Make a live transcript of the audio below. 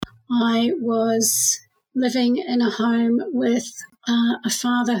I was living in a home with a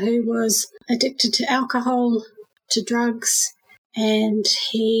father who was addicted to alcohol, to drugs, and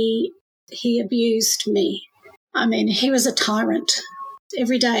he abused me. I mean, he was a tyrant.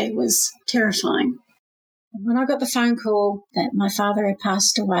 Every day was terrifying. When I got the phone call that my father had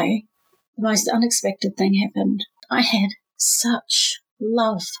passed away, the most unexpected thing happened. I had such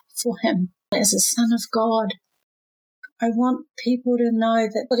love for him as a son of God. I want people to know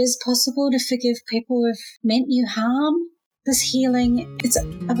that it is possible to forgive people who have meant you harm. This healing is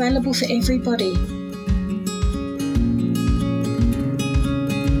available for everybody.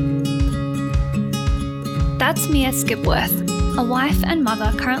 That's Mia Skipworth, a wife and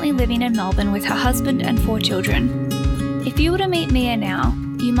mother currently living in Melbourne with her husband and 4 children. If you were to meet Mia now,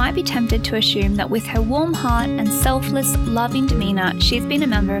 you might be tempted to assume that with her warm heart and selfless, loving demeanour, she's been a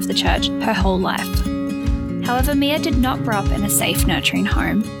member of the church her whole life. However, Mia did not grow up in a safe, nurturing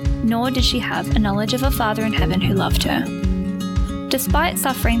home, nor did she have a knowledge of a Father in heaven who loved her. Despite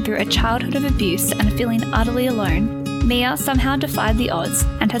suffering through a childhood of abuse and feeling utterly alone, Mia somehow defied the odds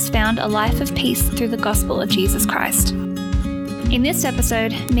and has found a life of peace through the gospel of Jesus Christ. In this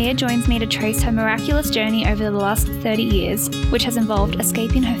episode, Mia joins me to trace her miraculous journey over the last 30 years, which has involved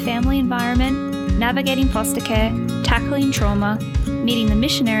escaping her family environment, navigating foster care, tackling trauma, meeting the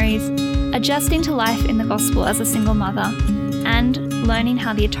missionaries, adjusting to life in the gospel as a single mother, and learning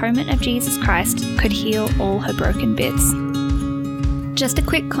how the atonement of Jesus Christ could heal all her broken bits. Just a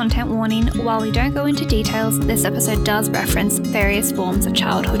quick content warning, while we don't go into details, this episode does reference various forms of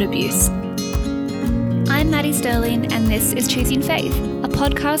childhood abuse. I'm Maddie Sterling, and this is Choosing Faith, a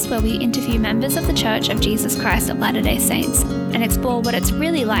podcast where we interview members of the Church of Jesus Christ of Latter-day Saints and explore what it's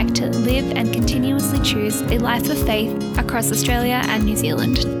really like to live and continuously choose a life of faith across Australia and New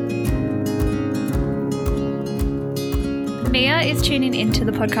Zealand. Mia is tuning into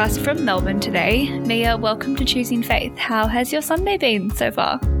the podcast from Melbourne today. Mia, welcome to Choosing Faith. How has your Sunday been so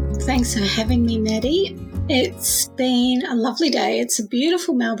far? Thanks for having me, Maddie. It's been a lovely day. It's a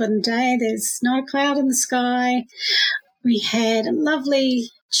beautiful Melbourne day. There's no cloud in the sky. We had a lovely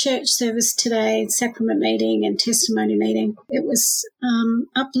church service today, sacrament meeting and testimony meeting. It was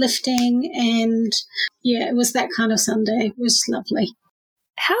uplifting and, it was that kind of Sunday. It was lovely.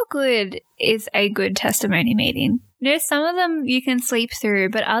 How good is a good testimony meeting? You know, some of them you can sleep through,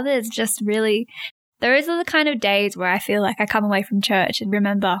 but others just really, those are the kind of days where I feel like I come away from church and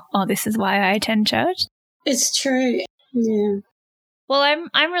remember, oh, this is why I attend church. It's true. Yeah. Well,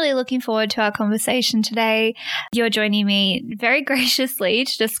 I'm really looking forward to our conversation today. You're joining me very graciously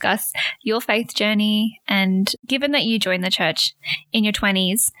to discuss your faith journey, and given that you joined the church in your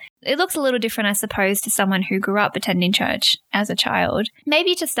 20s, it looks a little different, I suppose, to someone who grew up attending church as a child.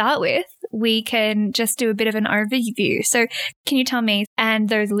 Maybe to start with, we can just do a bit of an overview. So can you tell me and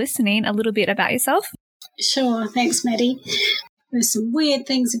those listening a little bit about yourself? Sure. Thanks, Maddie. There's some weird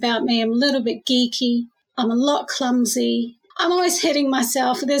things about me. I'm a little bit geeky. I'm a lot clumsy. I'm always hitting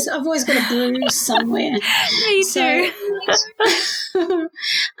myself. I've always got a bruise somewhere. Me too.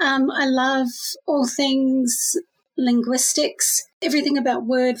 I love all things linguistics, everything about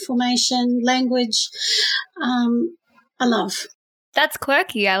word formation, language. I love. That's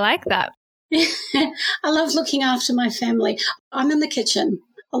quirky. I like that. I love looking after my family. I'm in the kitchen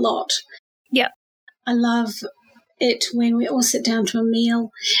a lot. Yep. I love it when we all sit down to a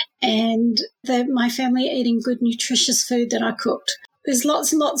meal and my family eating good, nutritious food that I cooked. There's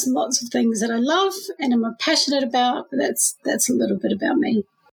lots and lots and lots of things that I love and I'm passionate about, but that's a little bit about me.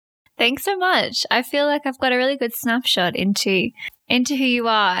 Thanks so much. I feel like I've got a really good snapshot into who you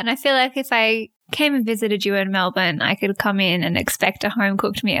are, and I feel like if I came and visited you in Melbourne, I could come in and expect a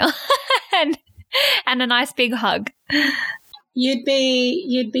home-cooked meal and a nice big hug. You'd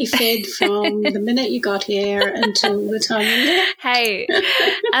be fed from the minute you got here until the time you left. Hey,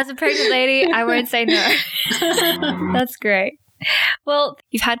 as a pregnant lady, I won't say no. That's great. Well,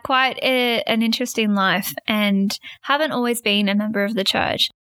 you've had quite an interesting life and haven't always been a member of the church.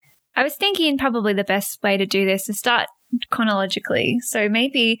 I was thinking probably the best way to do this is start chronologically. So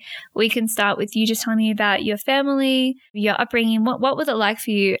maybe we can start with you just telling me about your family, your upbringing. What was it like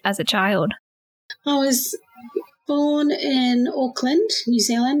for you as a child? I was born in Auckland, New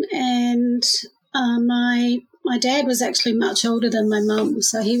Zealand, and my dad was actually much older than my mum.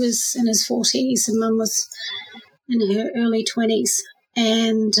 So he was in his 40s and mum was in her early 20s.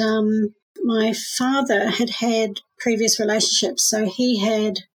 And my father had previous relationships, so he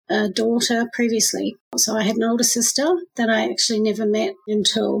had a daughter previously. So I had an older sister that I actually never met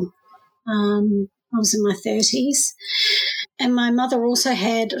until I was in my 30s. And my mother also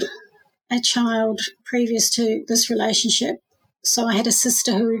had a child previous to this relationship So I had a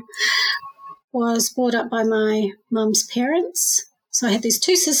sister who was brought up by my mum's parents. So I had these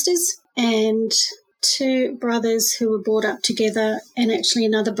two sisters and two brothers who were brought up together, and actually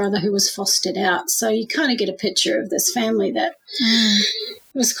another brother who was fostered out. So you kind of get a picture of this family that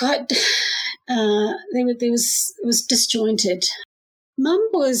was quite, it was disjointed. Mum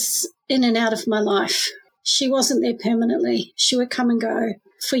was in and out of my life. She wasn't there permanently. She would come and go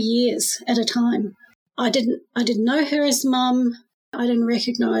for years at a time. I didn't know her as Mum. I didn't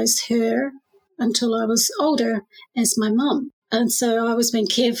recognise her until I was older as my mum. And so I was being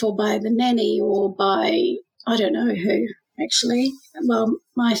cared for by the nanny or by, I don't know who, actually. Well,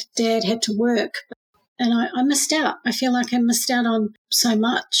 my dad had to work, and I missed out. I feel like I missed out on so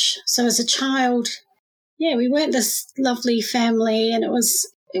much. So as a child, yeah, we weren't this lovely family, and it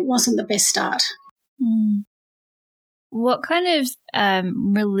wasn't the best start. What kind of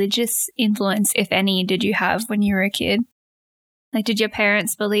religious influence, if any, did you have when you were a kid? Like, did your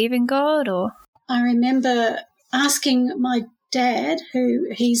parents believe in God, or? I remember asking my dad,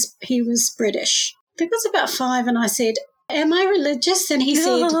 he was British. I think I was about 5, and I said, "Am I religious?" And he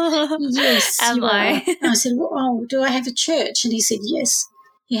said, "Yes, Am I?" And I said, "Well, oh, do I have a church?" And he said, "Yes,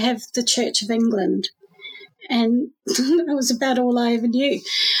 you have the Church of England." And that was about all I ever knew.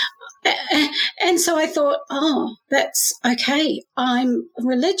 And so I thought, oh, that's okay. I'm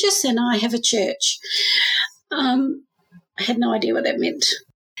religious and I have a church. I had no idea what that meant.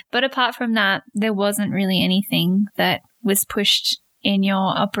 But apart from that, there wasn't really anything that was pushed in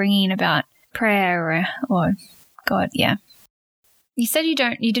your upbringing about prayer or God, yeah. You said you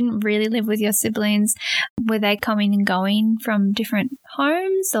didn't really live with your siblings. Were they coming and going from different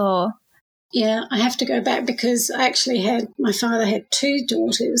homes, or? Yeah, I have to go back because my father had 2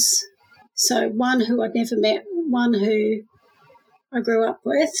 daughters. So one who I'd never met, one who I grew up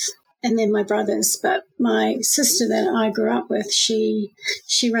with, and then my brothers. But my sister that I grew up with, she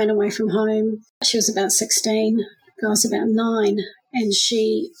ran away from home. She was about 16. I was about 9. And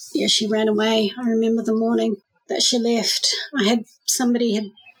she ran away. I remember the morning that she left. Somebody had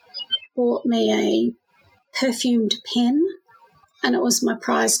bought me a perfumed pen, and it was my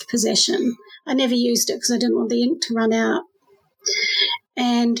prized possession. I never used it because I didn't want the ink to run out.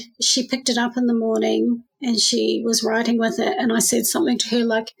 And she picked it up in the morning and she was writing with it, and I said something to her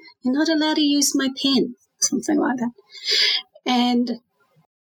like, "You're not allowed to use my pen," something like that. And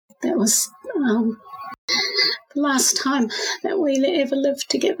that was the last time that we ever lived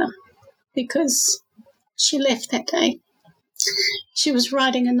together, because she left that day. She was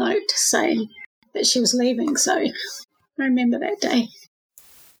writing a note saying that she was leaving, so I remember that day.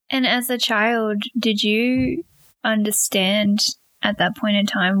 And as a child, did you understand at that point in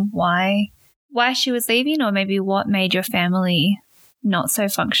time why she was leaving, or maybe what made your family not so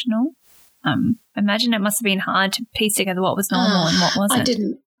functional? I imagine it must have been hard to piece together what was normal and what wasn't. I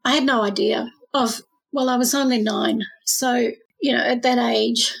didn't. I had no idea I was only 9. So, at that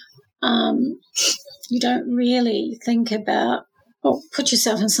age, you don't really think about, put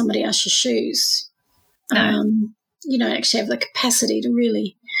yourself in somebody else's shoes. No. You don't actually have the capacity to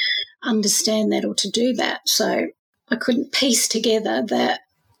really understand that or to do that. So I couldn't piece together that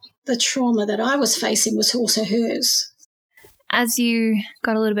the trauma that I was facing was also hers. As you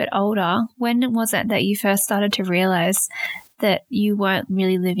got a little bit older, when was it that you first started to realise that you weren't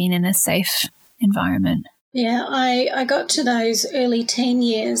really living in a safe environment? Yeah, I got to those early teen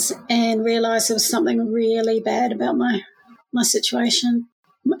years and realised there was something really bad about my situation.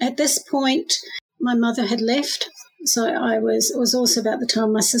 At this point, my mother had left, so it was also about the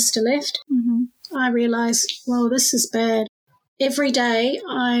time my sister left. Mm-hmm. I realised, well, this is bad. Every day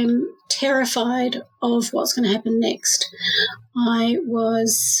I'm terrified of what's going to happen next. I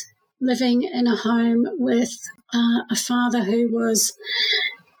was living in a home with a father who was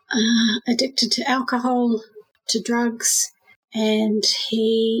addicted to alcohol, to drugs, and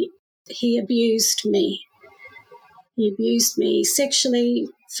he abused me. He abused me sexually,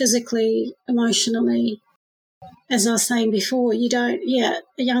 physically, emotionally. As I was saying before, a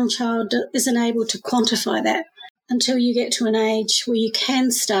young child isn't able to quantify that until you get to an age where you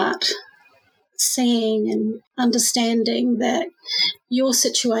can start seeing and understanding that your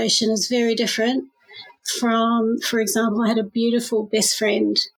situation is very different from, for example, I had a beautiful best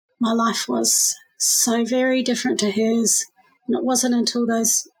friend. My life was so very different to hers. And it wasn't until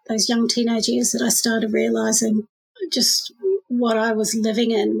those young teenage years that I started realising just what I was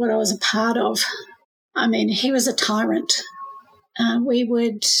living in, what I was a part of. I mean, he was a tyrant. We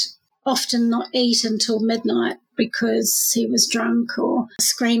would often not eat until midnight because he was drunk or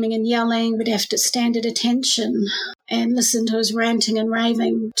screaming and yelling. We'd have to stand at attention and listen to his ranting and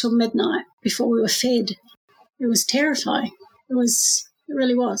raving till midnight before we were fed. It was terrifying. It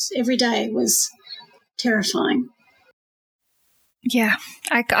really was. Every day was terrifying. Yeah,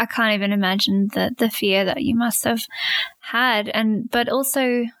 I can't even imagine the fear that you must have had, but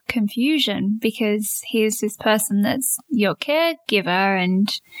also confusion, because here's this person that's your caregiver and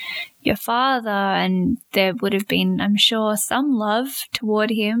your father, and there would have been, I'm sure, some love toward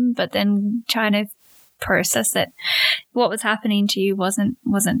him, but then trying to process that what was happening to you wasn't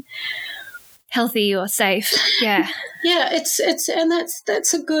healthy or safe. Yeah. Yeah, and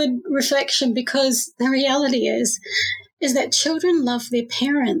that's a good reflection, because the reality is that children love their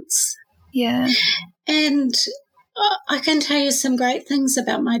parents. Yeah. And I can tell you some great things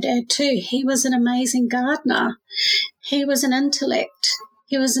about my dad too. He was an amazing gardener. He was an intellect.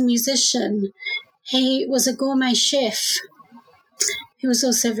 He was a musician. He was a gourmet chef. He was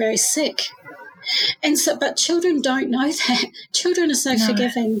also very sick. And so, but children don't know that. Children are so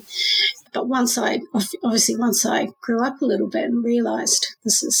forgiving. But once I grew up a little bit and realised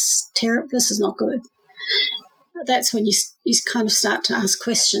this is terrible, this is not good, that's when you kind of start to ask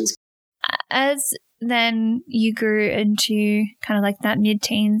questions. As then you grew into kind of like that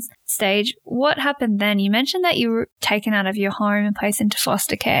mid-teens stage, what happened then? You mentioned that you were taken out of your home and placed into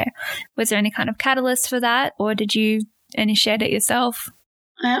foster care. Was there any kind of catalyst for that, or did you initiate it yourself?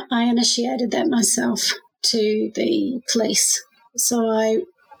 I initiated that myself to the police. So I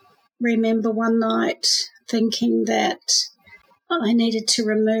remember one night thinking that I needed to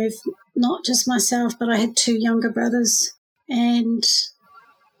remove not just myself, but I had 2 younger brothers, and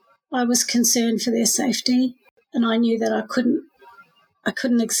I was concerned for their safety, and I knew that I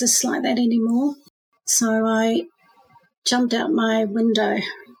couldn't exist like that anymore. So I jumped out my window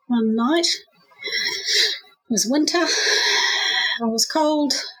one night. It was winter. I was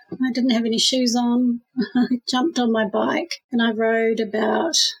cold. I didn't have any shoes on. I jumped on my bike and I rode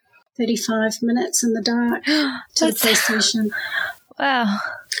about 35 minutes in the dark to the police station. Wow.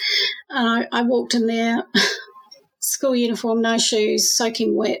 I walked in there, school uniform, no shoes,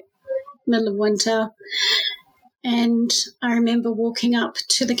 soaking wet, middle of winter. And I remember walking up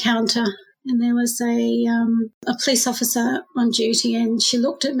to the counter, and there was a police officer on duty, and she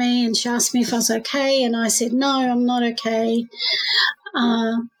looked at me and she asked me if I was okay, and I said, no, I'm not okay.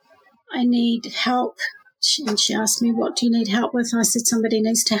 I need help. And she asked me, what do you need help with? I said, somebody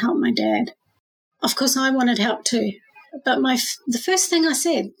needs to help my dad. Of course, I wanted help too. But the first thing I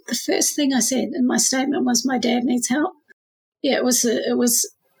said in my statement was, my dad needs help. Yeah, it was a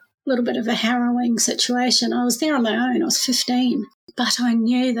little bit of a harrowing situation. I was there on my own. I was 15. But I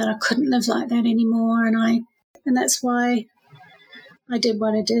knew that I couldn't live like that anymore, and that's why I did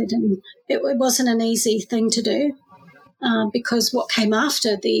what I did. And it wasn't an easy thing to do, because what came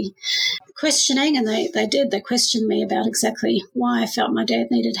after the questioning, and they questioned me about exactly why I felt my dad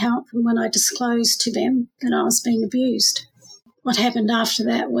needed help, and when I disclosed to them that I was being abused. What happened after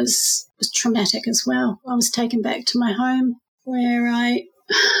that was traumatic as well. I was taken back to my home, where I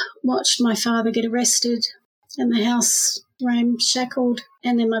watched my father get arrested and the house ramshackled,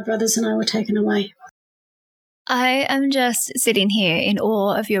 and then my brothers and I were taken away. I am just sitting here in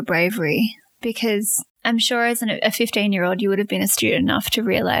awe of your bravery, because I'm sure as a 15-year-old you would have been astute enough to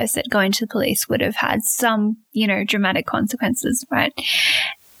realise that going to the police would have had some, dramatic consequences, right?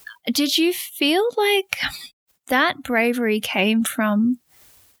 Did you feel like that bravery came from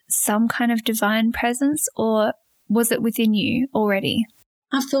some kind of divine presence, or was it within you already?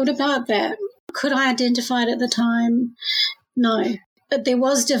 I've thought about that. Could I identify it at the time? No. But there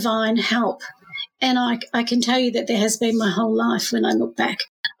was divine help. And I can tell you that there has been my whole life when I look back.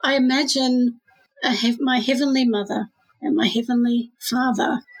 I imagine my Heavenly Mother and my Heavenly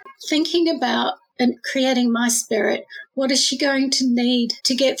Father thinking about and creating my spirit. What is she going to need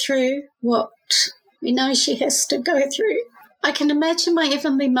to get through what we know she has to go through? I can imagine my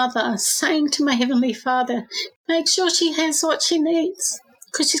Heavenly Mother saying to my Heavenly Father, make sure she has what she needs,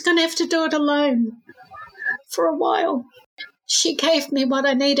 because she's going to have to do it alone for a while. She gave me what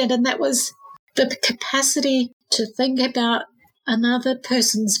I needed, and that was the capacity to think about another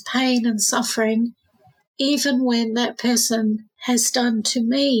person's pain and suffering, even when that person has done to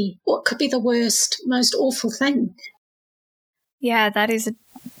me what could be the worst, most awful thing. Yeah, that is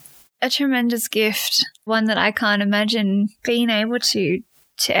a tremendous gift, one that I can't imagine being able to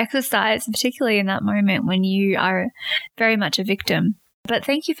exercise, particularly in that moment when you are very much a victim. But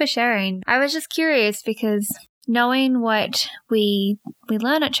thank you for sharing. I was just curious, because knowing what we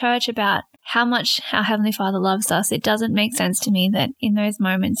learn at church about how much our Heavenly Father loves us, it doesn't make sense to me that in those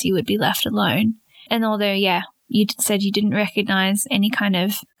moments you would be left alone. And although, you said you didn't recognize any kind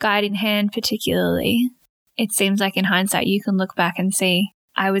of guiding hand particularly, it seems like in hindsight you can look back and see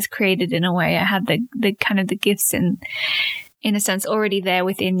I was created in a way. I had the kind of the gifts and in a sense, already there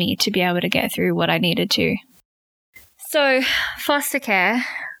within me to be able to get through what I needed to. So foster care,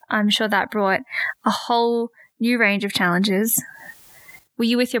 I'm sure that brought a whole new range of challenges. Were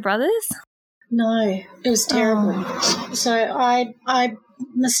you with your brothers? No, it was terrible. So I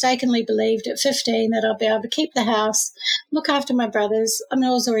mistakenly believed at 15 that I'd be able to keep the house, look after my brothers. I mean,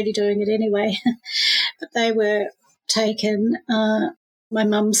 I was already doing it anyway, but they were taken. My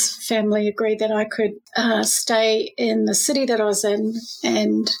mum's family agreed that I could stay in the city that I was in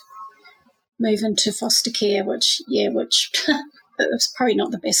and move into foster care, which it was probably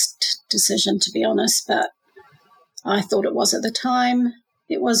not the best decision, to be honest, but I thought it was at the time.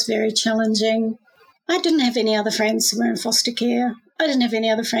 It was very challenging. I didn't have any other friends who were in foster care. I didn't have any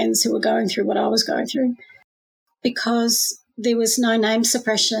other friends who were going through what I was going through because there was no name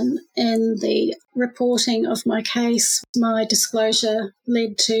suppression in the reporting of my case. My disclosure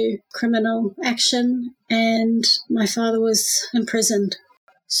led to criminal action and my father was imprisoned.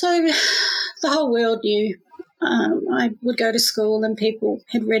 So the whole world knew. I would go to school and people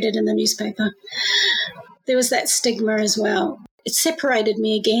had read it in the newspaper. There was that stigma as well. It separated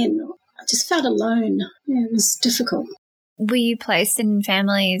me again. I just felt alone. Yeah, it was difficult. Were you placed in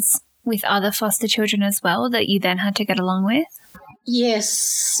families with other foster children as well that you then had to get along with?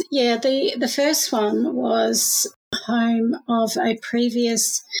 Yes. Yeah, the first one was home of a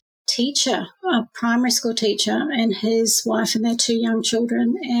previous teacher, a primary school teacher, and his wife and their 2 young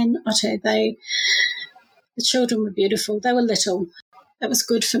children. And I tell you, the children were beautiful. They were little. That was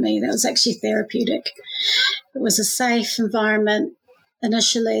good for me. That was actually therapeutic. It was a safe environment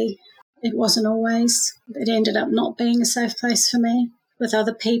initially. It wasn't always. It ended up not being a safe place for me, with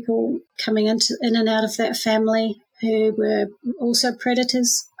other people coming in and out of that family who were also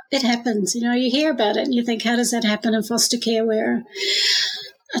predators. It happens. You hear about it and you think, how does that happen in foster care where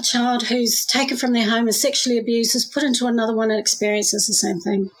a child who's taken from their home and sexually abused is put into another one and experiences the same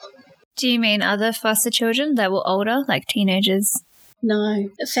thing? Do you mean other foster children that were older, like teenagers? No,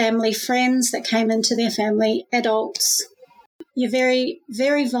 family friends that came into their family, adults. You're very,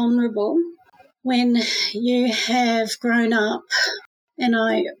 very vulnerable when you have grown up. And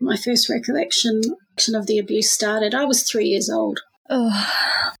my first recollection of the abuse started, I was 3 years old. Oh,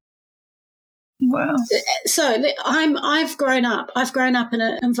 wow. So I've grown up. I've grown up in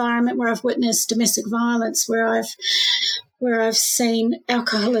an environment where I've witnessed domestic violence, where I've seen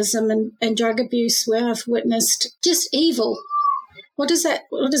alcoholism and drug abuse, where I've witnessed just evil. What does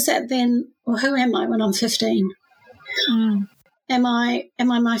that then, or who am I when I'm 15? Mm. Am I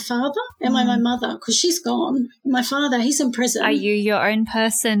my father? Am I my mother? Because she's gone. My father, he's in prison. Are you your own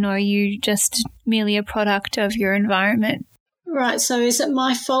person, or are you just merely a product of your environment? Right, so is it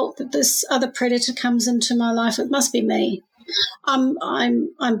my fault that this other predator comes into my life? It must be me. I'm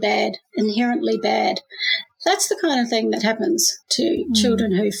bad, inherently bad. That's the kind of thing that happens to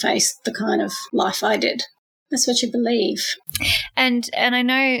children who face the kind of life I did. That's what you believe. And I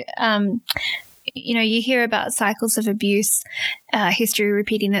know, you hear about cycles of abuse, history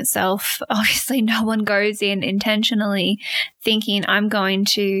repeating itself. Obviously, no one goes in intentionally thinking I'm going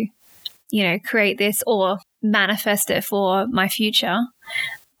to, create this or manifest it for my future.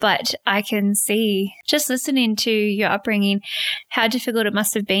 But I can see, just listening to your upbringing, how difficult it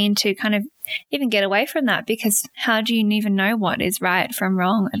must have been to kind of even get away from that, because how do you even know what is right from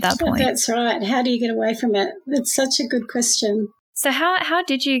wrong at that point? That's right. How do you get away from it? It's such a good question. So how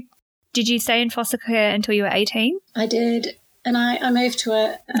did you stay in foster care until you were 18? I did. And I moved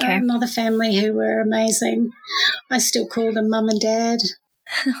to another family who were amazing. I still call them Mum and Dad.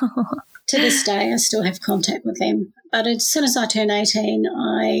 To this day, I still have contact with them. But as soon as I turned 18,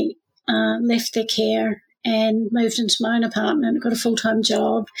 I left their care and moved into my own apartment, got a full-time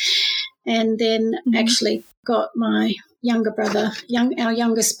job, and then actually got my younger brother, our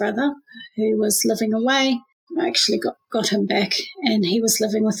youngest brother, who was living away. I actually got him back, and he was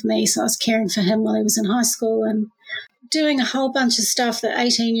living with me, so I was caring for him while he was in high school and doing a whole bunch of stuff that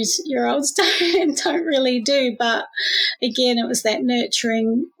 18-year-olds don't really do. But again, it was that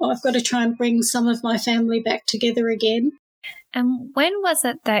nurturing. I've got to try and bring some of my family back together again. And when was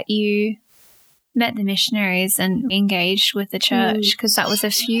it that you met the missionaries and engaged with the church? Because that was a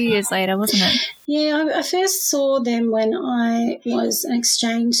few years later, wasn't it? Yeah, I first saw them when I was an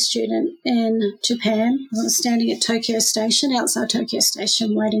exchange student in Japan. I was standing at Tokyo Station, outside Tokyo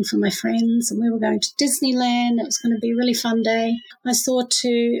Station, waiting for my friends, and we were going to Disneyland. It was going to be a really fun day. I saw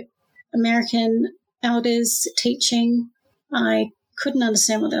 2 American elders teaching. I couldn't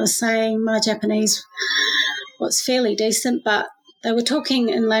understand what they were saying. My Japanese was fairly decent, but they were talking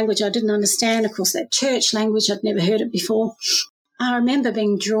in language I didn't understand. Of course, that church language, I'd never heard it before. I remember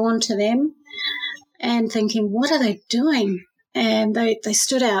being drawn to them and thinking, what are they doing? and they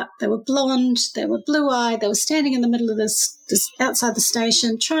stood out. They were blonde, they were blue-eyed, they were standing in the middle of this outside the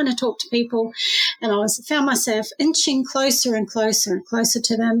station trying to talk to people, and I found myself inching closer and closer and closer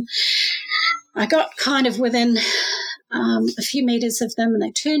to them. I got kind of within a few meters of them, and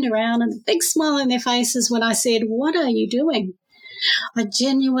they turned around and a big smile on their faces when I said, "What are you doing?" I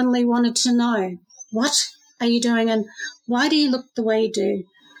genuinely wanted to know, what are you doing, and why do you look the way you do?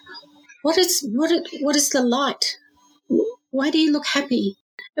 What is the light? Why do you look happy?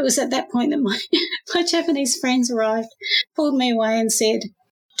 It was at that point that my Japanese friends arrived, pulled me away and said,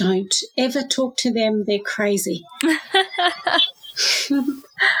 "Don't ever talk to them. They're crazy."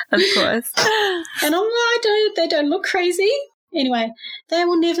 Of course. And I'm like, they don't look crazy. Anyway, they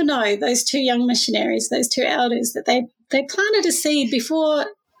will never know, those two young missionaries, those two elders, that they planted a seed before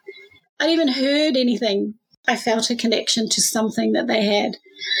I even heard anything. I felt a connection to something that they had.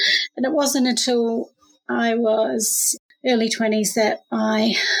 And it wasn't until I was early 20s that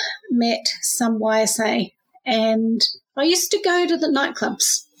I met some YSA. And I used to go to the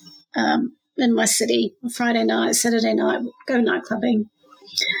nightclubs in my city, Friday night, Saturday night, go night clubbing.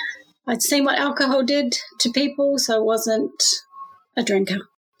 I'd seen what alcohol did to people, so I wasn't a drinker.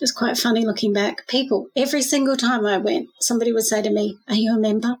 It was quite funny looking back. People, every single time I went, somebody would say to me, "Are you a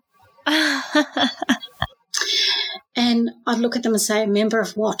member?" And I'd look at them and say, "A member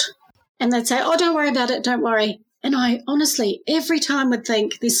of what?" And they'd say, "Oh, don't worry about it, don't worry." And I honestly, every time would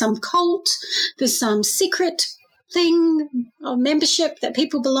think there's some cult, there's some secret thing or membership that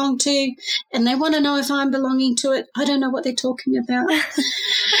people belong to, and they want to know if I'm belonging to it. I don't know what they're talking about.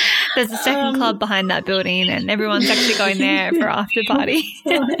 There's a second club behind that building, and everyone's actually going there for after party.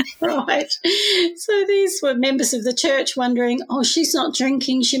 Right. So these were members of the church wondering, "Oh, she's not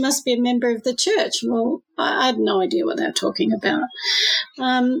drinking. She must be a member of the church." Well, I had no idea what they were talking about.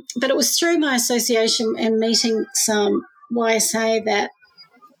 But it was through my association and meeting some YSA that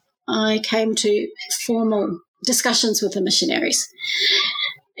I came to formal discussions with the missionaries.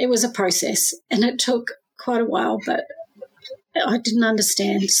 It was a process, and it took quite a while, but I didn't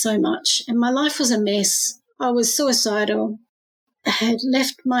understand so much, and my life was a mess. I was suicidal. I had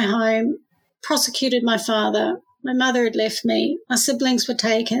left my home, prosecuted my father. My mother had left me. My siblings were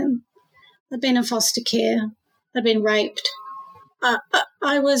taken. I'd been in foster care. I'd been raped.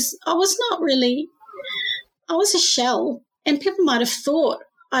 I was not really. I was a shell, and people might have thought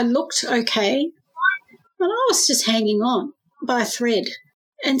I looked okay, but I was just hanging on by a thread.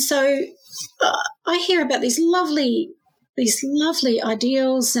 And so I hear about these lovely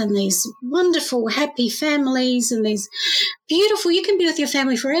ideals and these wonderful, happy families and these beautiful, you can be with your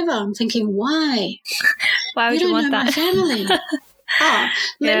family forever. I'm thinking, why? Why would you want that? My family.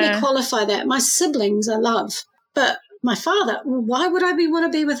 Let me qualify that. My siblings I love, but my father, why would I want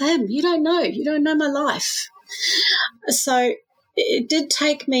to be with him? You don't know. You don't know my life. So it did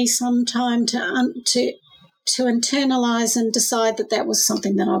take me some time to internalize and decide that was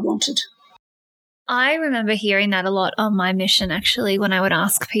something that I wanted. I remember hearing that a lot on my mission, actually, when I would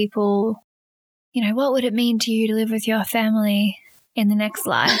ask people, what would it mean to you to live with your family in the next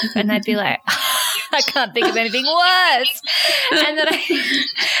life? And they'd be like, I can't think of anything worse. And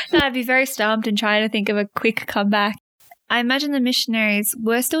then I'd be very stumped and trying to think of a quick comeback. I imagine the missionaries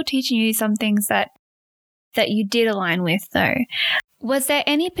were still teaching you some things that you did align with, though. Was there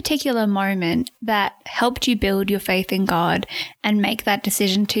any particular moment that helped you build your faith in God and make that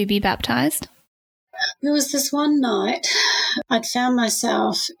decision to be baptized? There was this one night I'd found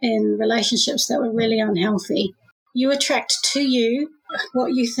myself in relationships that were really unhealthy. You attract to you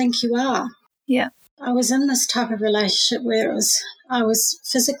what you think you are. Yeah. I was in this type of relationship where I was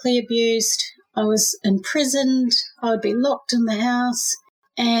physically abused, I was imprisoned, I would be locked in the house,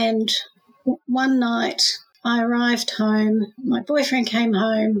 and one night I arrived home, my boyfriend came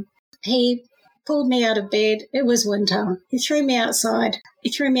home, he pulled me out of bed. It was winter. He threw me outside.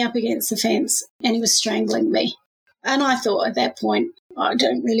 He threw me up against the fence and he was strangling me. And I thought at that point, I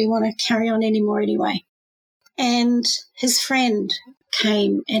don't really want to carry on anymore anyway. And his friend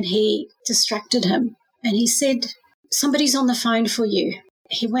came and he distracted him and he said, "Somebody's on the phone for you."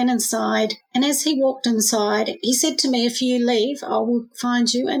 He went inside, and as he walked inside, he said to me, "If you leave, I will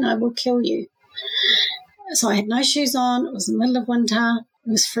find you and I will kill you." So I had no shoes on. It was the middle of winter.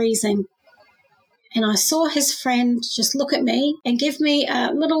 It was freezing. And I saw his friend just look at me and give me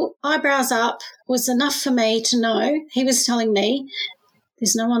a little eyebrows up was enough for me to know. He was telling me,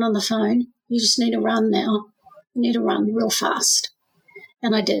 "There's no one on the phone. You just need to run now. You need to run real fast."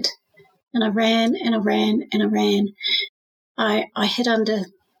 And I did. And I ran and I ran and I ran. I hid under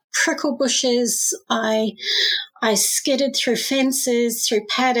prickle bushes. I skidded through fences, through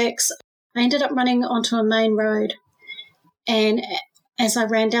paddocks. I ended up running onto a main road. And as I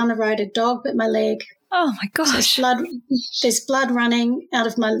ran down the road, a dog bit my leg. Oh, my gosh. There's blood running out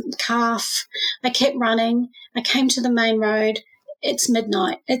of my calf. I kept running. I came to the main road. It's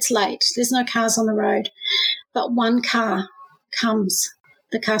midnight. It's late. There's no cars on the road. But one car comes.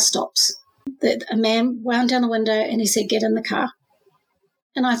 The car stops. A man wound down the window and he said, "Get in the car."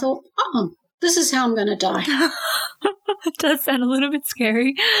 And I thought, oh, this is how I'm going to die. It does sound a little bit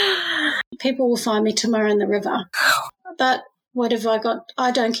scary. People will find me tomorrow in the river. But what have I got?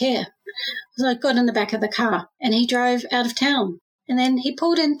 I don't care. So I got in the back of the car and he drove out of town. And then he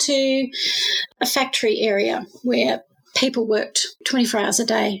pulled into a factory area where people worked 24 hours a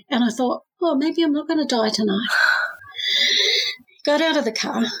day. And I thought, oh, maybe I'm not going to die tonight. Got out of the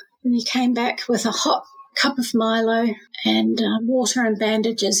car and he came back with a hot cup of Milo and water and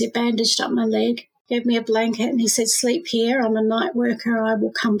bandages. He bandaged up my leg, gave me a blanket, and he said, "Sleep here. I'm a night worker. I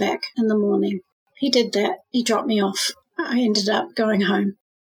will come back in the morning." He did that. He dropped me off. I ended up going home.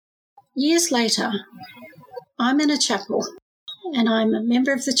 Years later, I'm in a chapel and I'm a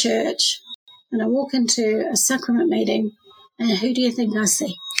member of the church and I walk into a sacrament meeting and who do you think I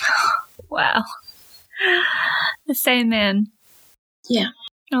see? Wow. The same man. Yeah.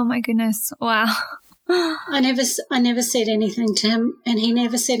 Oh, my goodness. Wow. I never said anything to him and he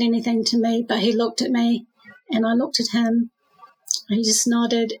never said anything to me, but he looked at me and I looked at him. He just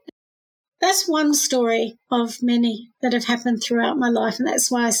nodded. That's one story of many that have happened throughout my life, and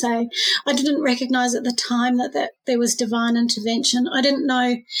that's why I say I didn't recognise at the time that there was divine intervention. I didn't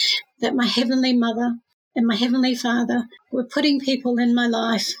know that my Heavenly Mother and my Heavenly Father were putting people in my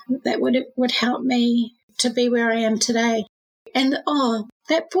life that would help me to be where I am today. And,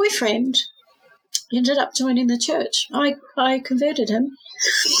 that boyfriend ended up joining the church. I converted him.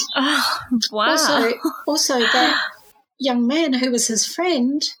 Oh, wow. Also that young man who was his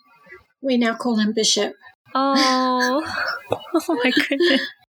friend, we now call him Bishop. Oh my goodness.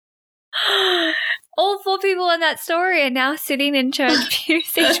 All 4 people in that story are now sitting in church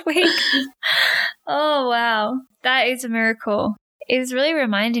pews each week. Oh, wow. That is a miracle. It's really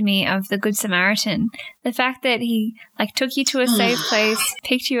reminded me of the Good Samaritan. The fact that he took you to a safe place,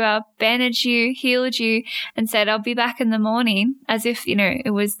 picked you up, bandaged you, healed you, and said, "I'll be back in the morning," as if,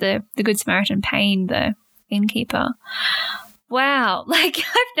 it was the Good Samaritan paying the innkeeper. Wow. I've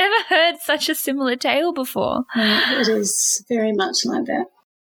never heard such a similar tale before. It is very much like that.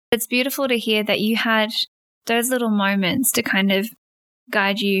 It's beautiful to hear that you had those little moments to kind of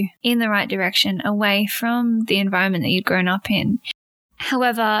guide you in the right direction away from the environment that you'd grown up in.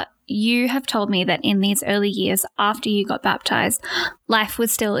 However, you have told me that in these early years after you got baptized, life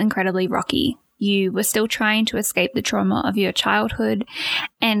was still incredibly rocky. You were still trying to escape the trauma of your childhood,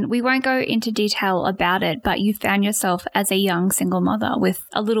 and we won't go into detail about it, but you found yourself as a young single mother with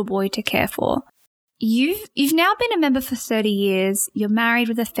a little boy to care for. You've now been a member for 30 years. You're married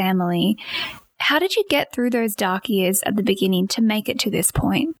with a family. How did you get through those dark years at the beginning to make it to this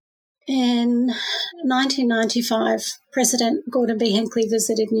point? In 1995, President Gordon B. Hinckley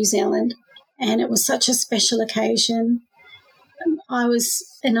visited New Zealand, and it was such a special occasion. I was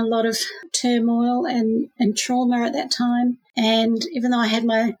in a lot of turmoil and trauma at that time, and even though I had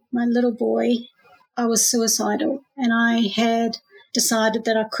my little boy, I was suicidal, and I had decided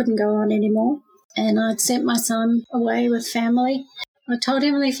that I couldn't go on anymore, and I'd sent my son away with family. I told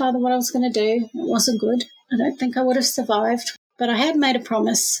Heavenly Father what I was going to do. It wasn't good. I don't think I would have survived, but I had made a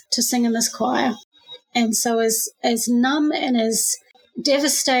promise to sing in this choir, and so as numb and as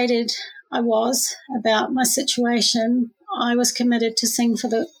devastated I was about my situation, I was committed to sing for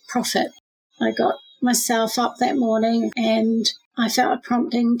the prophet. I got myself up that morning and I felt a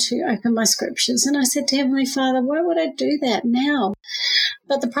prompting to open my scriptures. And I said to Heavenly Father, why would I do that now?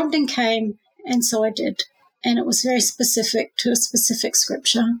 But the prompting came, and so I did. And it was very specific to a specific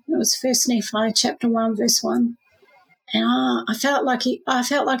scripture. It was 1 Nephi chapter 1, verse 1. And I felt like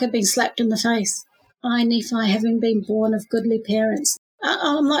I'd been slapped in the face. I, Nephi, having been born of goodly parents.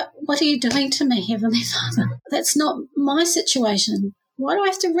 I'm like, what are you doing to me, Heavenly Father? That's not my situation. Why do I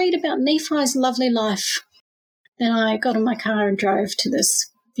have to read about Nephi's lovely life? Then I got in my car and drove to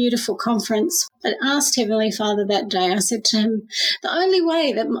this beautiful conference. I asked Heavenly Father that day, I said to him, the only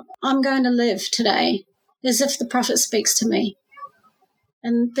way that I'm going to live today is if the prophet speaks to me.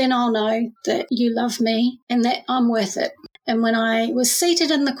 And then I'll know that you love me and that I'm worth it. And when I was seated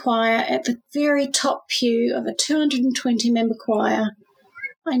in the choir at the very top pew of a 220-member choir,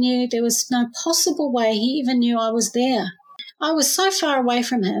 I knew there was no possible way he even knew I was there. I was so far away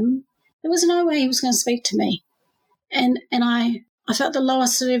from him, there was no way he was going to speak to me. And I felt the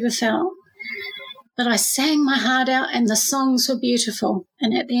lowest I'd ever felt. But I sang my heart out and the songs were beautiful.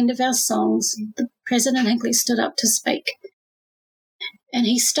 And at the end of our songs, the President Hinckley stood up to speak. And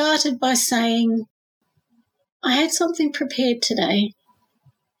he started by saying, I had something prepared today,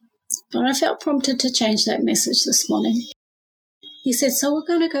 but I felt prompted to change that message this morning. He said, so we're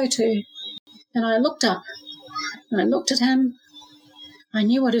going to go to, and I looked up, and I looked at him. I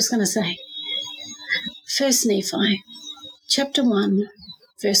knew what he was going to say. 1 Nephi, chapter 1,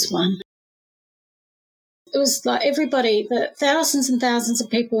 verse 1. It was like everybody, the thousands and thousands of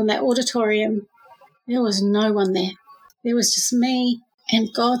people in that auditorium, there was no one there. There was just me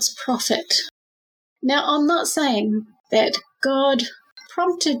and God's prophet. Now, I'm not saying that God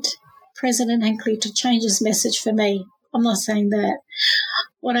prompted President Hinckley to change his message for me. I'm not saying that.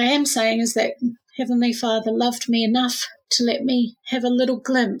 What I am saying is that Heavenly Father loved me enough to let me have a little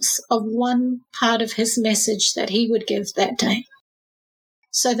glimpse of one part of his message that he would give that day,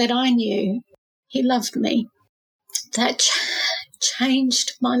 so that I knew he loved me. That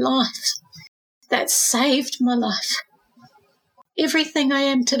changed my life. That saved my life. Everything I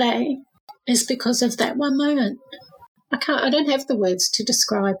am today is because of that one moment. I don't have the words to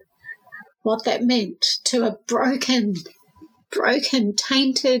describe what that meant to a broken,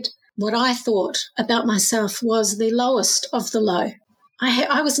 tainted, what I thought about myself was the lowest of the low.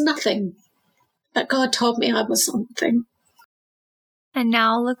 I was nothing, but God told me I was something. And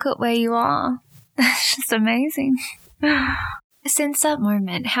now look at where you are. It's just amazing. Since that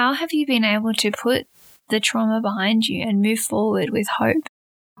moment, how have you been able to put the trauma behind you and move forward with hope?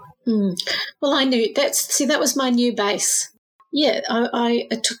 Well, I knew that was my new base. Yeah,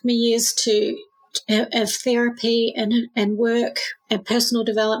 it took me years to have therapy and work and personal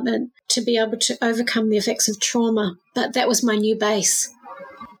development to be able to overcome the effects of trauma. But that was my new base.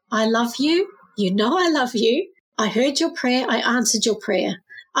 I love you. You know I love you. I heard your prayer. I answered your prayer.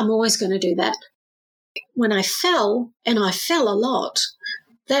 I'm always going to do that. When I fell, and I fell a lot,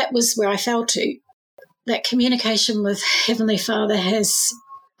 that was where I fell to. That communication with Heavenly Father has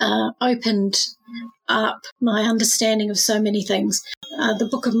opened up my understanding of so many things. The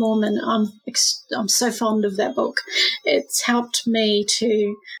Book of Mormon, I'm so fond of that book. It's helped me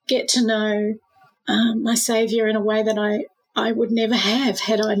to get to know my Saviour in a way that I would never have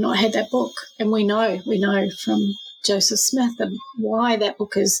had I not had that book. And we know from Joseph Smith and why that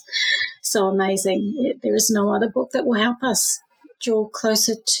book is so amazing. There is no other book that will help us draw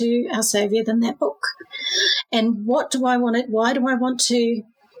closer to our Saviour than that book. And what do I want? Why do I want to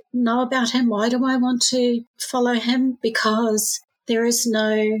know about him? Why do I want to follow him? Because there is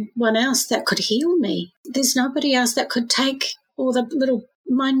no one else that could heal me. There's nobody else that could take all the little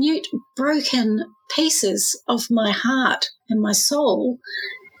minute broken pieces of my heart and my soul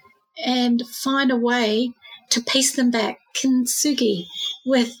and find a way to piece them back kintsugi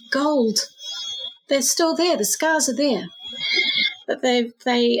with gold. They're still there. The scars are there. But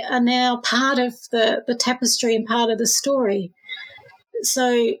they are now part of the tapestry and part of the story.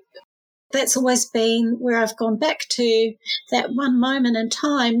 So that's always been where I've gone back to, that one moment in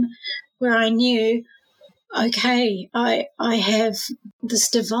time where I knew, okay, I have this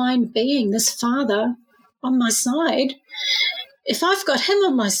divine being, this Father on my side. If I've got him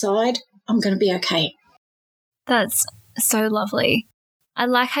on my side, I'm going to be okay. That's so lovely. I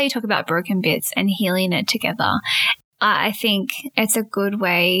like how you talk about broken bits and healing it together. I think it's a good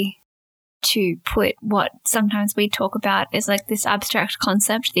way to put what sometimes we talk about as like this abstract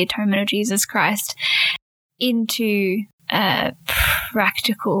concept, the atonement of Jesus Christ, into a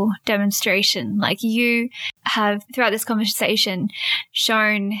practical demonstration. Like you have, throughout this conversation,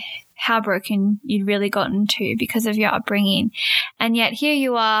 shown how broken you'd really gotten to because of your upbringing. And yet here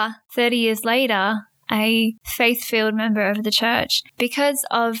you are 30 years later, a faith-filled member of the church because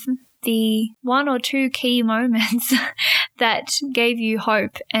of the one or two key moments that gave you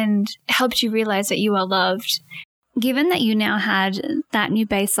hope and helped you realize that you are loved. Given that you now had that new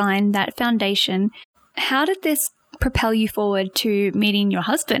baseline, that foundation, how did this propel you forward to meeting your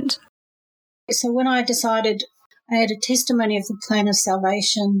husband? So when I decided, I had a testimony of the plan of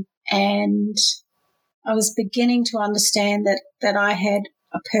salvation, and I was beginning to understand that I had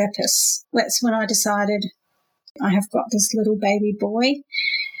a purpose. That's when I decided I have got this little baby boy,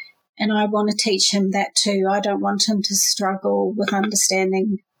 and I want to teach him that too. I don't want him to struggle with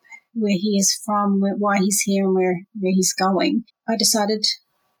understanding where he is from, why he's here and where he's going. I decided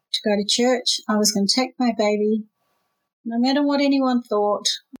to go to church. I was going to take my baby, no matter what anyone thought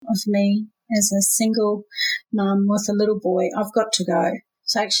of me as a single mum with a little boy. I've got to go.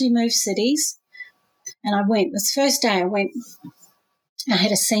 So I actually moved cities, and I went. This first day I went, I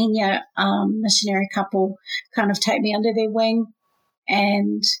had a senior missionary couple kind of take me under their wing,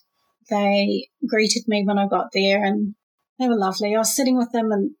 and they greeted me when I got there, and they were lovely. I was sitting with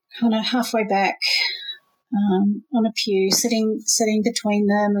them, and kind of halfway back, on a pew, sitting between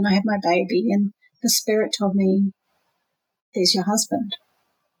them, and I had my baby, and the Spirit told me, "There's your husband."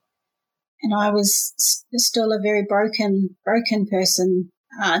 And I was still a very broken person.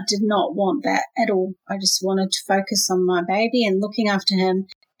 I did not want that at all. I just wanted to focus on my baby and looking after him.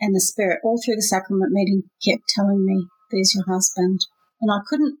 And the Spirit, all through the sacrament meeting, kept telling me, "There's your husband." And I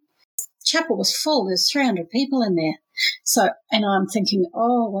couldn't. Chapel was full. There's 300 people in there. So, and I'm thinking,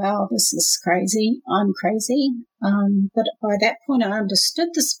 oh, wow, this is crazy. I'm crazy. But by that point, I understood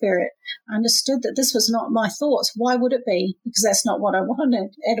the Spirit. I understood that this was not my thoughts. Why would it be? Because that's not what I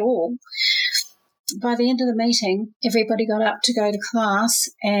wanted at all. By the end of the meeting, everybody got up to go to class,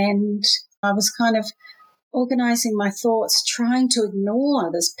 and I was kind of organising my thoughts, trying to ignore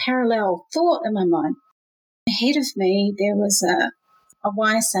this parallel thought in my mind. Ahead of me, there was a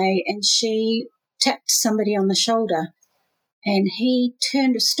YSA, and she tapped somebody on the shoulder, and he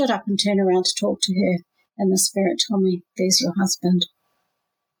stood up and turned around to talk to her, and the Spirit told me, "There's your husband."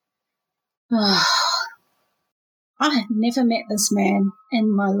 Oh, I had never met this man in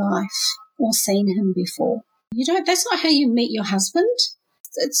my life or seen him before. That's not how you meet your husband.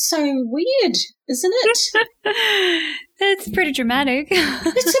 It's so weird, isn't it? It's pretty dramatic.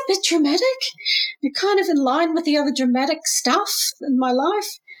 It's a bit dramatic. You're kind of in line with the other dramatic stuff in my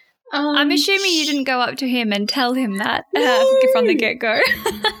life. I'm assuming you didn't go up to him and tell him that from the get-go.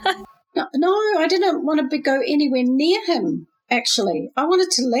 No, I didn't want to go anywhere near him, actually. I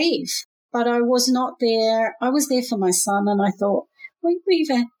wanted to leave, but I was not there. I was there for my son, and I thought, well,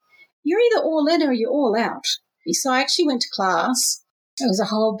 you're either all in or you're all out. So I actually went to class. It was a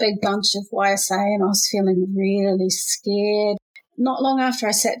whole big bunch of YSA, and I was feeling really scared. Not long after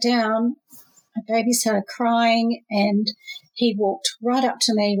I sat down, my baby started crying, and he walked right up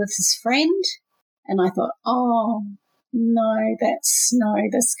to me with his friend, and I thought, oh, no,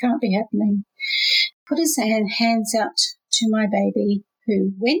 this can't be happening. Put his hands out to my baby,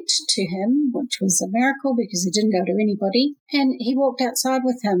 who went to him, which was a miracle because he didn't go to anybody, and he walked outside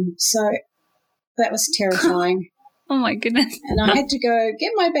with him. So that was terrifying. Oh, my goodness. And I had to go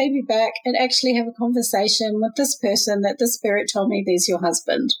get my baby back and actually have a conversation with this person that the Spirit told me, "There's your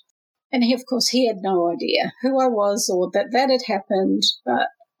husband." And he, of course, he had no idea who I was or that had happened. But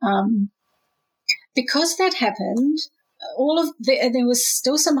because that happened, there was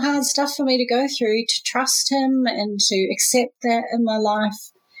still some hard stuff for me to go through to trust him and to accept that in my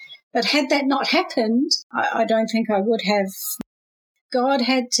life. But had that not happened, I don't think I would have. God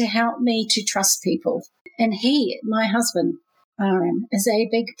had to help me to trust people. And he, my husband, Aaron, is a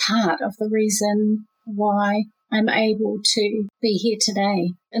big part of the reason why I'm able to be here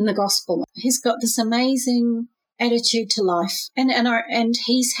today in the gospel. He's got this amazing attitude to life, and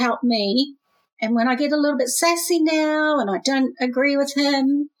he's helped me. And when I get a little bit sassy now and I don't agree with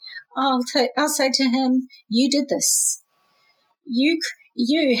him, I'll say to him, "You did this. You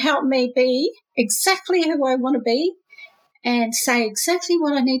helped me be exactly who I want to be and say exactly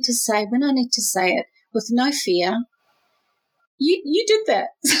what I need to say when I need to say it with no fear. You did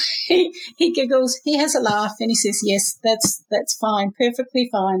that." He giggles, he has a laugh, and he says, "Yes, that's fine, perfectly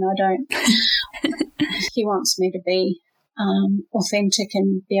fine. I don't." He wants me to be authentic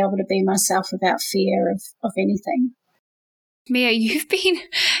and be able to be myself without fear of anything. Mia, you've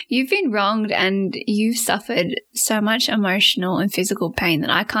been wronged, and you've suffered so much emotional and physical pain that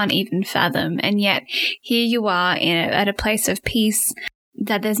I can't even fathom. And yet here you are at a place of peace,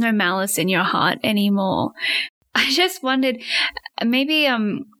 that there's no malice in your heart anymore. I just wondered, maybe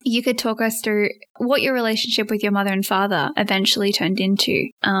you could talk us through what your relationship with your mother and father eventually turned into,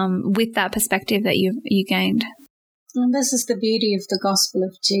 with that perspective that you gained. And this is the beauty of the gospel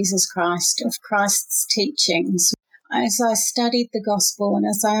of Jesus Christ, of Christ's teachings. As I studied the gospel and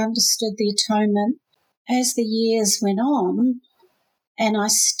as I understood the atonement, as the years went on, and I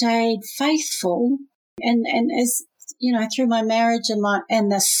stayed faithful, and as you know, through my marriage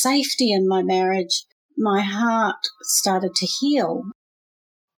and the safety in my marriage, my heart started to heal.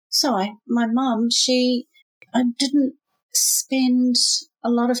 So my mum, I didn't spend a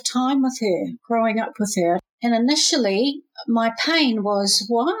lot of time with her, growing up with her. And initially, my pain was,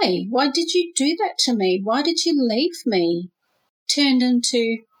 why? Why did you do that to me? Why did you leave me? Turned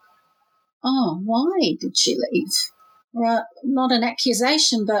into, oh, why did she leave? Right, not an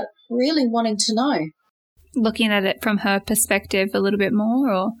accusation, but really wanting to know. Looking at it from her perspective a little bit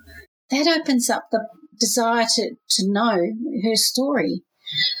more, or? That opens up the desire to know her story.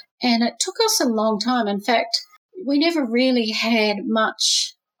 And it took us a long time. In fact, we never really had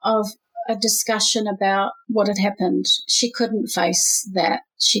much of a discussion about what had happened. She couldn't face that.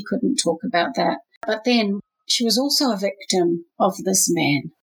 She couldn't talk about that. But then she was also a victim of this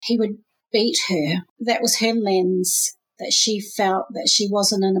man. He would beat her. That was her lens, that she felt that she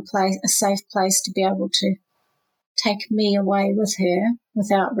wasn't in a safe place to be able to take me away with her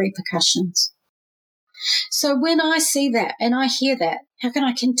without repercussions. So when I see that and I hear that, how can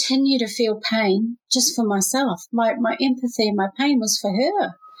I continue to feel pain just for myself? My empathy and my pain was for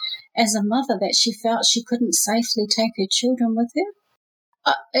her as a mother, that she felt she couldn't safely take her children with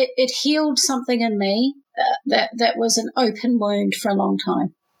her. It healed something in me that was an open wound for a long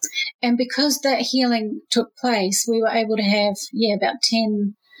time. And because that healing took place, we were able to have, about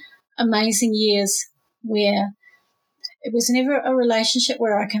 10 amazing years where it was never a relationship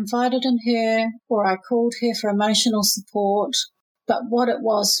where I confided in her or I called her for emotional support. But what it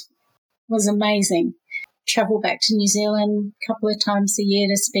was amazing. Travel back to New Zealand a couple of times a year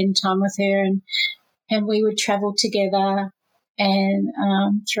to spend time with her, and we would travel together and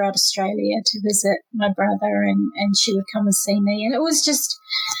throughout Australia to visit my brother, and she would come and see me. And it was just,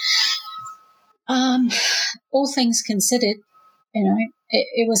 all things considered,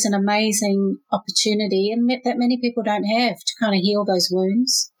 it was an amazing opportunity, and that many people don't have, to kind of heal those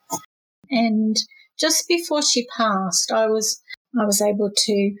wounds. And just before she passed, I was able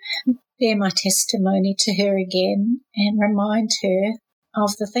to bear my testimony to her again and remind her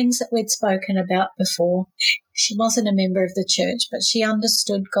of the things that we'd spoken about before. She wasn't a member of the church, but she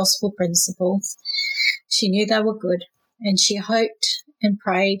understood gospel principles. She knew they were good, and she hoped and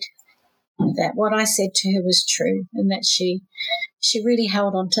prayed that what I said to her was true, and that she really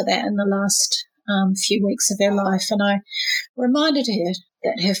held on to that in the last few weeks of her life. And I reminded her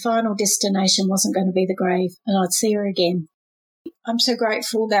that her final destination wasn't going to be the grave, and I'd see her again. I'm so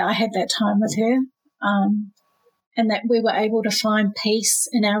grateful that I had that time with her, and that we were able to find peace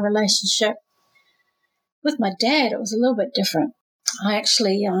in our relationship. With my dad, it was a little bit different. I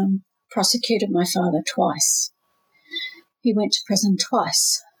actually prosecuted my father twice. He went to prison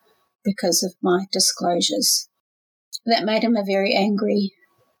twice because of my disclosures. That made him a very angry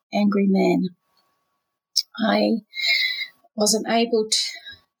man. I wasn't able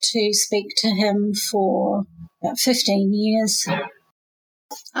to speak to him for about 15 years.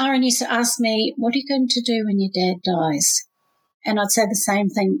 Aaron used to ask me, what are you going to do when your dad dies? And I'd say the same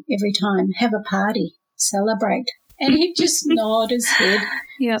thing every time: have a party, celebrate. And he'd just nod his head.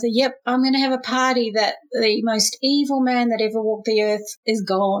 Yep. So, yep, I'm going to have a party that the most evil man that ever walked the earth is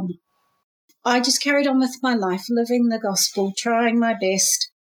gone. I just carried on with my life, living the gospel, trying my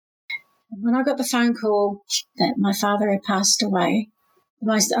best. When I got the phone call that my father had passed away, the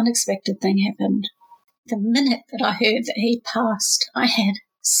most unexpected thing happened. The minute that I heard that he passed, I had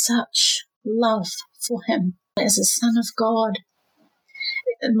such love for him as a son of God.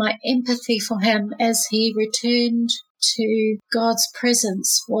 My empathy for him as he returned to God's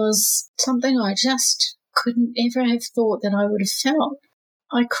presence was something I just couldn't ever have thought that I would have felt.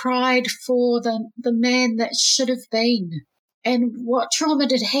 I cried for the man that should have been. And what trauma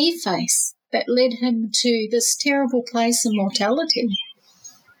did he face that led him to this terrible place of mortality?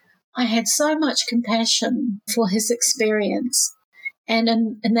 I had so much compassion for his experience. And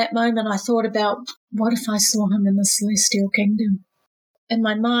in that moment, I thought about, what if I saw him in the celestial kingdom? In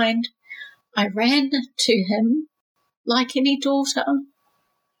my mind, I ran to him like any daughter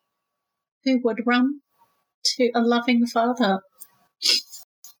who would run to a loving father.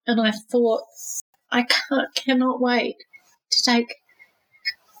 And I thought, I cannot wait to take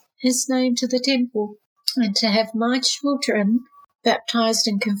his name to the temple and to have my children baptized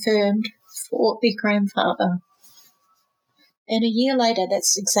and confirmed for their grandfather. And a year later,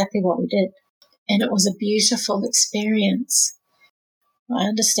 that's exactly what we did. And it was a beautiful experience. I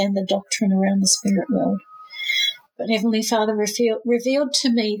understand the doctrine around the spirit world. But Heavenly Father revealed to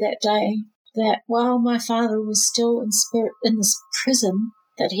me that day that while my father was still in spirit in this prison,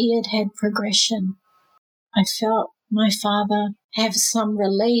 that he had had progression. I felt my father have some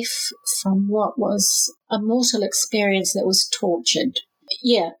relief from what was a mortal experience that was tortured.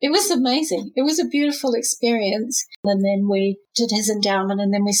 Yeah, it was amazing. It was a beautiful experience. And then we did his endowment,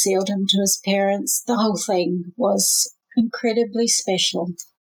 and then we sealed him to his parents. The whole thing was incredibly special.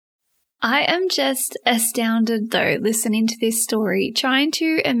 I am just astounded, though, listening to this story, trying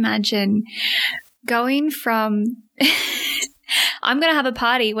to imagine going from I'm going to have a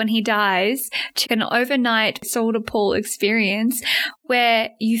party when he dies to an overnight soul-to-Paul experience where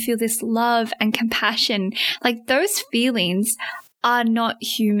you feel this love and compassion. Like, those feelings are not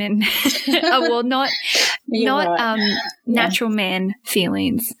human. Well, not natural man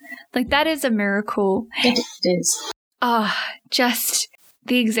feelings. Like, that is a miracle. It is. Oh, just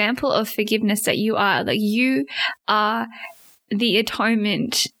the example of forgiveness that you are. Like, you are the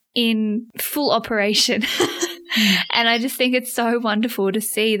atonement in full operation. And I just think it's so wonderful to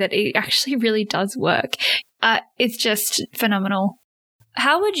see that it actually really does work. It's just phenomenal.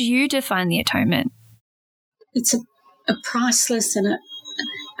 How would you define the atonement? It's a priceless and a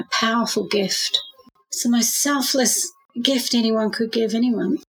powerful gift. It's the most selfless gift anyone could give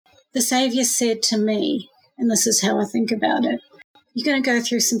anyone. The Saviour said to me, and this is how I think about it, you're going to go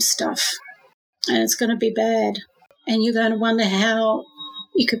through some stuff and it's going to be bad and you're going to wonder how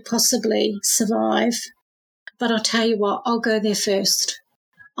you could possibly survive. But I'll tell you what, I'll go there first.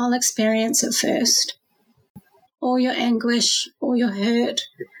 I'll experience it first. All your anguish, all your hurt,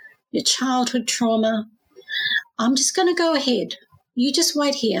 your childhood trauma, I'm just going to go ahead. You just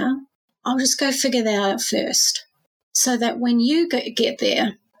wait here. I'll just go figure that out first so that when you get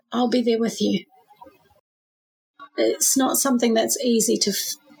there, I'll be there with you. It's not something that's easy to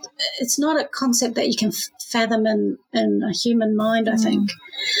it's not a concept that you can fathom in a human mind, I think,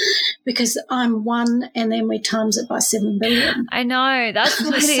 because I'm one and then we times it by 7 billion. I know. That's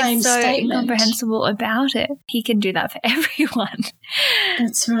what is so incomprehensible about it. He can do that for everyone.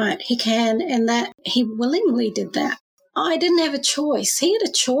 That's right. He can, and that he willingly did that. I didn't have a choice. He had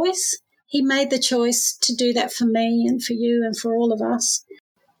a choice. He made the choice to do that for me and for you and for all of us.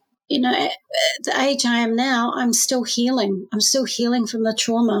 You know, at the age I am now, I'm still healing. I'm still healing from the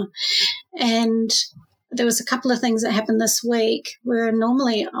trauma. And there was a couple of things that happened this week where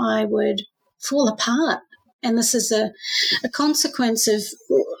normally I would fall apart. And this is a consequence of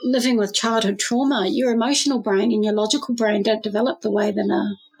living with childhood trauma. Your emotional brain and your logical brain don't develop the way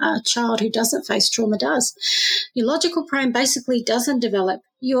that a child who doesn't face trauma does. Your logical brain basically doesn't develop.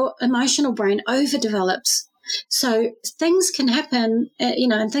 Your emotional brain overdevelops. So things can happen,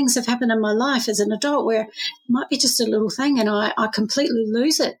 and things have happened in my life as an adult where it might be just a little thing and I completely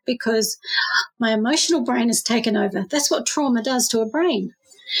lose it because my emotional brain has taken over. That's what trauma does to a brain.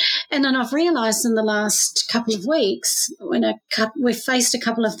 And then I've realised in the last couple of weeks when we've faced a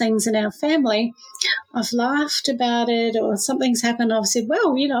couple of things in our family, I've laughed about it or something's happened. I've said,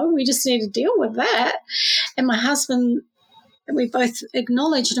 well, we just need to deal with that. And my husband, we both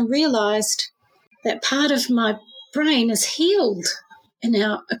acknowledged and realised that part of my brain is healed. And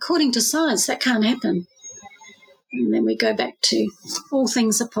now, according to science, that can't happen. And then we go back to all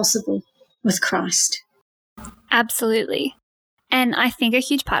things are possible with Christ. Absolutely. And I think a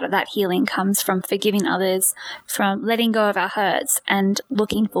huge part of that healing comes from forgiving others, from letting go of our hurts and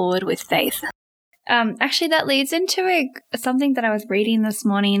looking forward with faith. Actually, that leads into something that I was reading this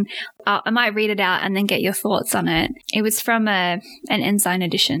morning. I might read it out and then get your thoughts on it. It was from an Ensign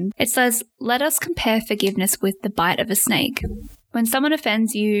edition. It says, "Let us compare forgiveness with the bite of a snake. When someone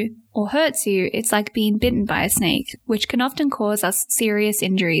offends you or hurts you, it's like being bitten by a snake, which can often cause us serious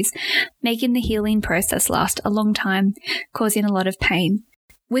injuries, making the healing process last a long time, causing a lot of pain.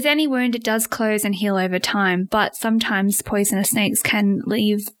 With any wound, it does close and heal over time, but sometimes poisonous snakes can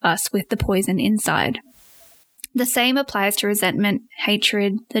leave us with the poison inside. The same applies to resentment,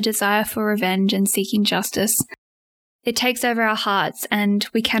 hatred, the desire for revenge, and seeking justice. It takes over our hearts, and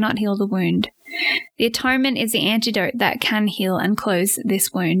we cannot heal the wound. The atonement is the antidote that can heal and close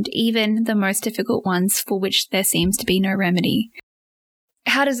this wound, even the most difficult ones for which there seems to be no remedy."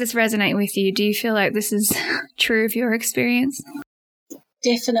 How does this resonate with you? Do you feel like this is true of your experience?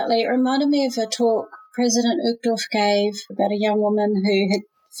 Definitely. It reminded me of a talk President Uchtdorf gave about a young woman who had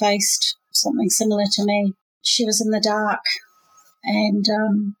faced something similar to me. She was in the dark, and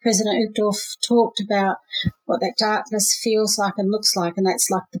President Uchtdorf talked about what that darkness feels like and looks like, and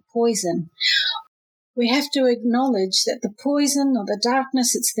that's like the poison. We have to acknowledge that the poison or the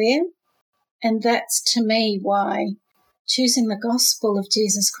darkness, it's there, and that's, to me, why choosing the gospel of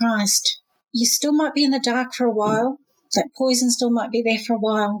Jesus Christ, you still might be in the dark for a while. That poison still might be there for a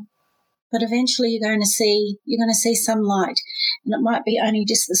while, but eventually you're going to see some light, and it might be only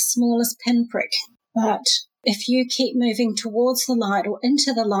just the smallest pinprick. But if you keep moving towards the light or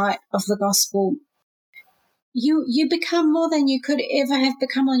into the light of the gospel, you become more than you could ever have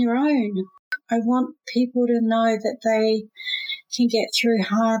become on your own. I want people to know that they can get through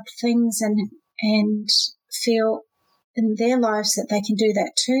hard things and feel in their lives that they can do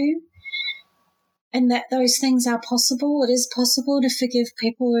that too. And that those things are possible. It is possible to forgive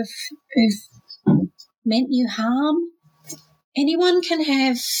people who've meant you harm. Anyone can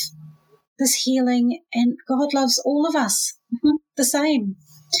have this healing, and God loves all of us the same.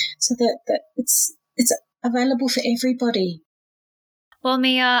 So that it's available for everybody. Well,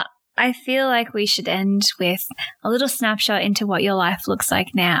 Mia, I feel like we should end with a little snapshot into what your life looks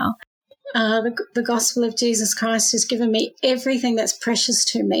like now. The gospel of Jesus Christ has given me everything that's precious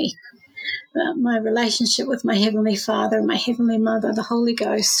to me. My relationship with my Heavenly Father, my Heavenly Mother, the Holy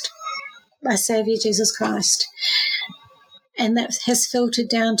Ghost. my Saviour Jesus Christ. And that has filtered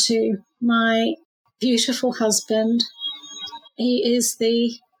down to my beautiful husband. He is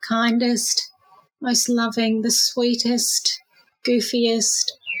the kindest, most loving, the sweetest,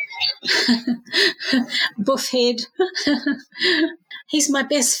 goofiest, buffhead. He's my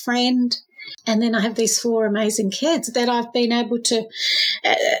best friend. And then I have these 4 amazing kids that I've been able to,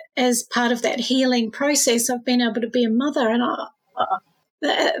 as part of that healing process, I've been able to be a mother, and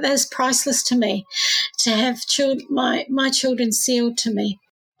that's priceless to me, to have my children sealed to me.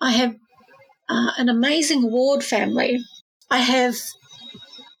 I have an amazing Ward family. I have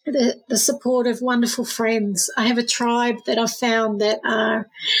the support of wonderful friends. I have a tribe that I've found that are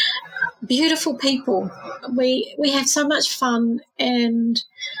beautiful people. We have so much fun, and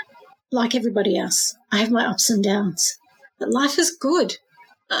like everybody else, I have my ups and downs. But life is good.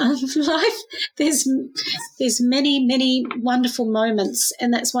 There's many, many wonderful moments,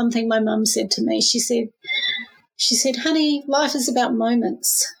 and that's one thing my mum said to me. She said, honey, life is about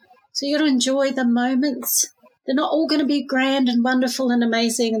moments. So you got to enjoy the moments. They're not all going to be grand and wonderful and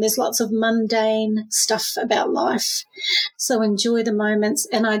amazing, and there's lots of mundane stuff about life. So enjoy the moments,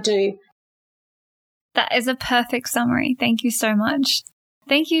 and I do. That is a perfect summary. Thank you so much.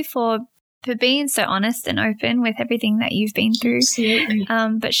 Thank you for being so honest and open with everything that you've been through. Absolutely.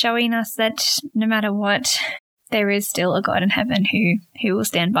 But showing us that no matter what, there is still a God in heaven who will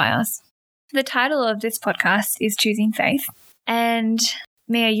stand by us. The title of this podcast is Choosing Faith. And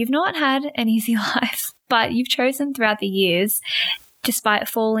Mia, you've not had an easy life, but you've chosen throughout the years, despite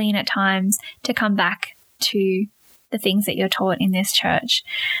falling at times, to come back to the things that you're taught in this church.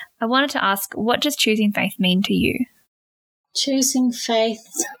 I wanted to ask, what does choosing faith mean to you? Choosing faith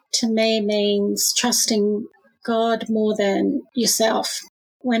to me means trusting God more than yourself.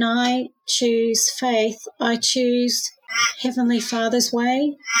 When I choose faith, I choose Heavenly Father's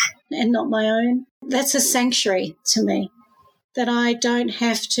way and not my own. That's a sanctuary to me, that I don't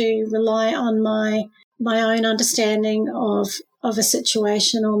have to rely on my own understanding of a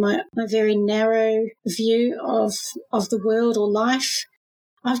situation or my very narrow view of the world or life.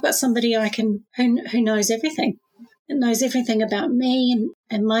 I've got somebody who knows everything. It knows everything about me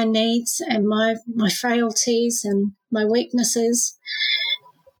and my needs and my frailties and my weaknesses.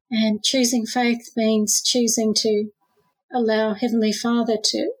 And choosing faith means choosing to allow Heavenly Father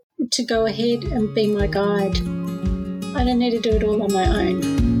to go ahead and be my guide. I don't need to do it all on my own.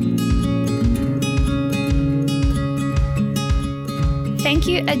 Thank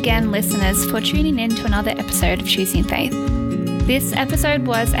you again, listeners, for tuning in to another episode of Choosing Faith. This episode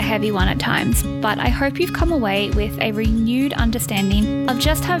was a heavy one at times, but I hope you've come away with a renewed understanding of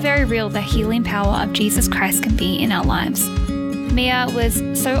just how very real the healing power of Jesus Christ can be in our lives. Mia was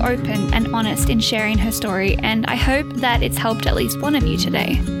so open and honest in sharing her story, and I hope that it's helped at least one of you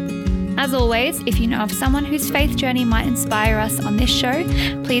today. As always, if you know of someone whose faith journey might inspire us on this show,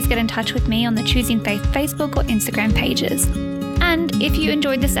 please get in touch with me on the Choosing Faith Facebook or Instagram pages. And if you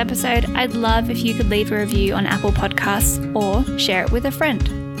enjoyed this episode, I'd love if you could leave a review on Apple Podcasts or share it with a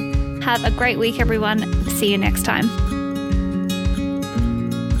friend. Have a great week, everyone. See you next time.